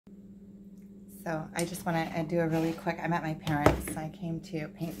So I just want to do a really quick, I'm at my parents'. I came to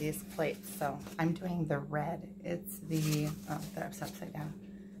paint these plates. So I'm doing the red. It's the, oh, they're upside down.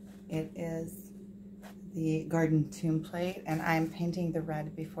 It is the garden tomb plate, and I'm painting the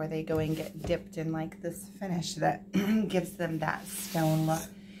red before they go and get dipped in like this finish that gives them that stone look.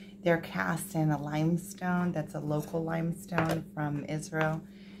 They're cast in a limestone that's a local limestone from Israel.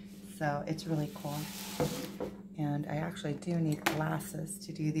 So it's really cool. And I actually do need glasses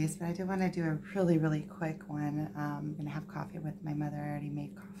to do these, but I do want to do a really, really quick one. I'm going to have coffee with my mother. I already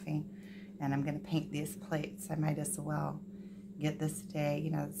made coffee. And I'm going to paint these plates. I might as well get this today.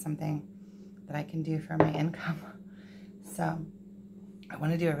 You know, it's something that I can do for my income. So I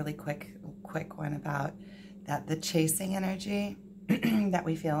want to do a really quick one about that, the chasing energy that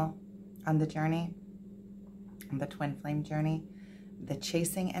we feel on the journey, on the twin flame journey. The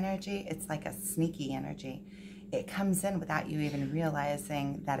chasing energy, it's like a sneaky energy. It comes in without you even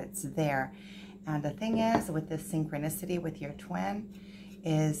realizing that it's there. And the thing is, with this synchronicity with your twin,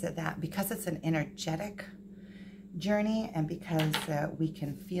 is that because it's an energetic journey, and because we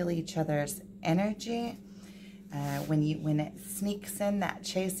can feel each other's energy, when it sneaks in, that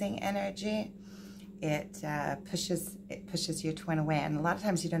chasing energy, it pushes your twin away. And a lot of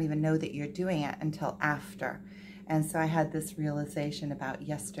times you don't even know that you're doing it until after. And so I had this realization about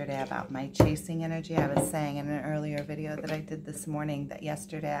yesterday about my chasing energy. I was saying in an earlier video that I did this morning that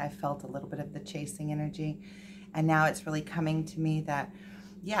yesterday I felt a little bit of the chasing energy. And now it's really coming to me that,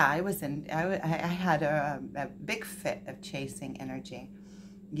 yeah, I had a big fit of chasing energy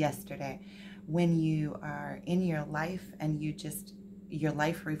yesterday. When you are in your life and your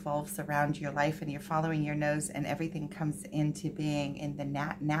life revolves around your life and you're following your nose and everything comes into being in the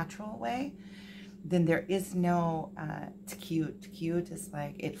natural way, then there is no tkut is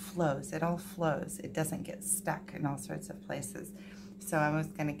like, it flows, it all flows. It doesn't get stuck in all sorts of places. So I was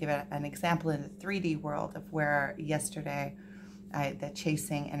going to give an example in the 3D world of where yesterday, the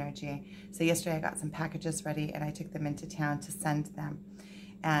chasing energy. So yesterday I got some packages ready and I took them into town to send them.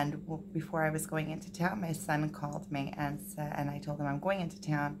 And before I was going into town, my son called me and I told him I'm going into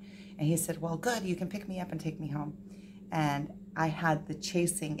town. And he said, well, good, you can pick me up and take me home. And I had the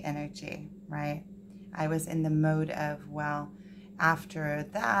chasing energy, right? I was in the mode of, well, after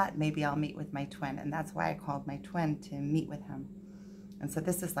that, maybe I'll meet with my twin. And that's why I called my twin to meet with him. And so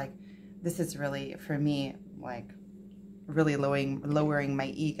this is really, for me, like really lowering my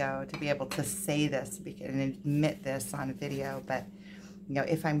ego to be able to say this and admit this on video. But, you know,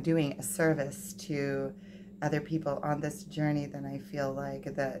 if I'm doing a service to other people on this journey, then I feel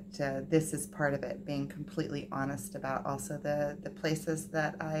like that this is part of it, being completely honest about also the places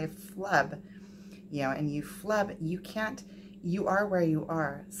that I flub, you know, and you flub, you are where you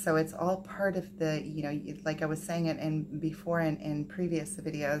are. So it's all part of the, you know, like I was saying it before in previous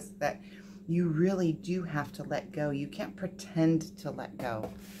videos, that you really do have to let go. You can't pretend to let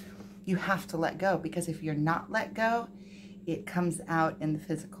go. You have to let go, because if you're not let go, it comes out in the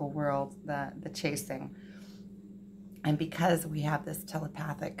physical world, the chasing. And because we have this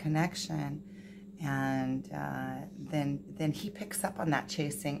telepathic connection, and then he picks up on that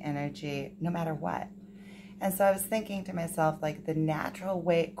chasing energy no matter what. And so I was thinking to myself, like, the natural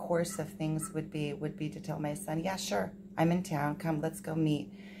course of things would be to tell my son, yeah, sure, I'm in town, come, let's go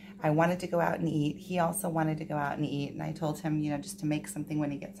meet. I wanted to go out and eat. He also wanted to go out and eat. And I told him, you know, just to make something when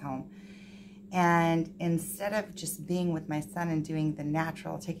he gets home. And instead of just being with my son and doing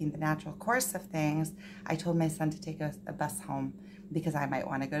taking the natural course of things, I told my son to take a bus home, because I might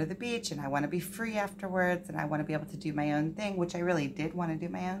want to go to the beach and I want to be free afterwards and I want to be able to do my own thing, which I really did want to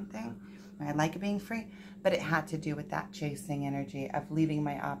do my own thing. I like being free, but it had to do with that chasing energy of leaving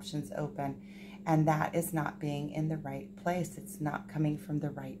my options open. And that is not being in the right place. It's not coming from the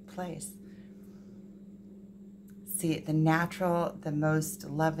right place. See, the natural, the most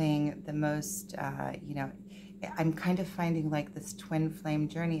loving, the most, you know, I'm kind of finding like this twin flame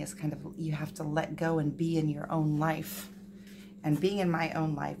journey is kind of, you have to let go and be in your own life. And being in my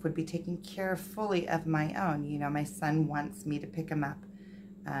own life would be taking care fully of my own. You know, my son wants me to pick him up.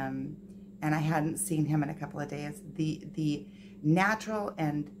 And I hadn't seen him in a couple of days. The natural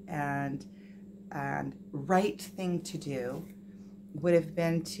and right thing to do would have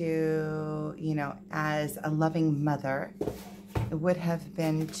been to, you know, as a loving mother, it would have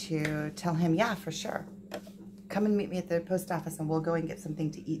been to tell him, yeah, for sure, come and meet me at the post office and we'll go and get something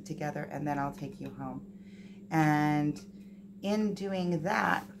to eat together and then I'll take you home. And in doing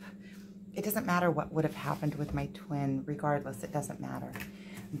that, it doesn't matter what would have happened with my twin, regardless, it doesn't matter.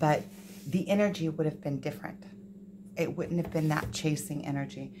 But the energy would have been different. It wouldn't have been that chasing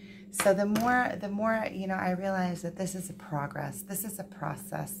energy. So the more, you know, I realize that this is a progress. This is a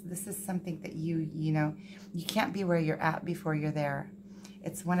process. This is something that you know, you can't be where you're at before you're there.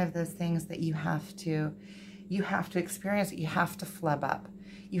 It's one of those things that you have to experience it. You have to flub up.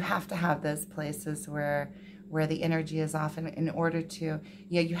 You have to have those places where the energy is off, and in order to,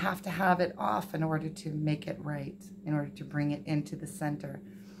 yeah, you have to have it off in order to make it right, in order to bring it into the center.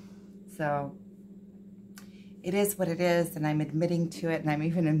 So it is what it is, and I'm admitting to it, and I'm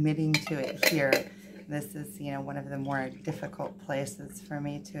even admitting to it here. This is, you know, one of the more difficult places for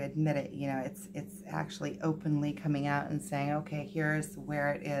me to admit it. You know, it's actually openly coming out and saying, okay, here's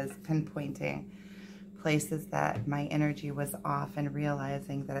where it is, pinpointing places that my energy was off and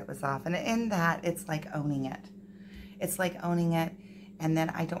realizing that it was off. And in that, it's like owning it. It's like owning it, and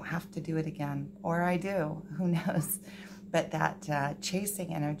then I don't have to do it again. Or I do, who knows? But that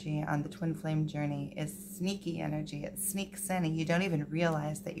chasing energy on the twin flame journey is sneaky energy. It sneaks in and you don't even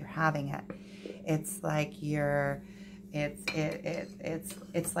realize that you're having it. It's like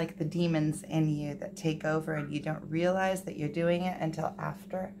it's like the demons in you that take over, and you don't realize that you're doing it until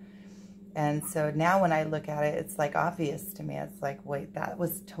after. And so now when I look at it, it's like obvious to me. It's like, wait, that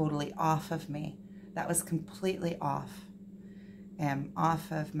was totally off of me. That was completely off.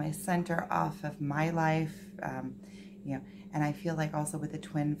 Off of my center, off of my life. You know, and I feel like also with the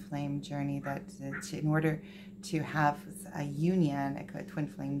twin flame journey that in order to have a union, a twin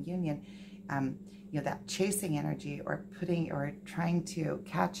flame union, you know, that chasing energy or trying to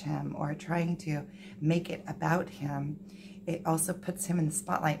catch him or trying to make it about him, it also puts him in the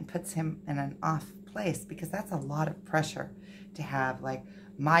spotlight and puts him in an off place, because that's a lot of pressure to have, like,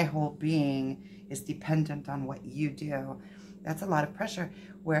 my whole being is dependent on what you do. That's a lot of pressure.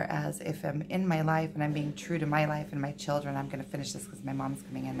 Whereas if I'm in my life and I'm being true to my life and my children, I'm going to finish this because my mom's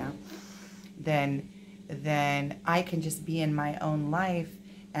coming in now, then I can just be in my own life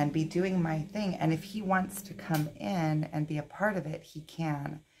and be doing my thing. And if he wants to come in and be a part of it, he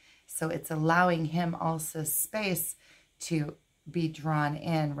can. So it's allowing him also space to be drawn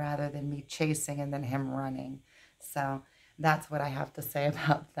in rather than me chasing and then him running. So that's what I have to say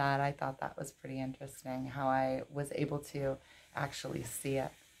about that. I thought that was pretty interesting, how I was able to actually see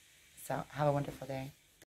it. So have a wonderful day.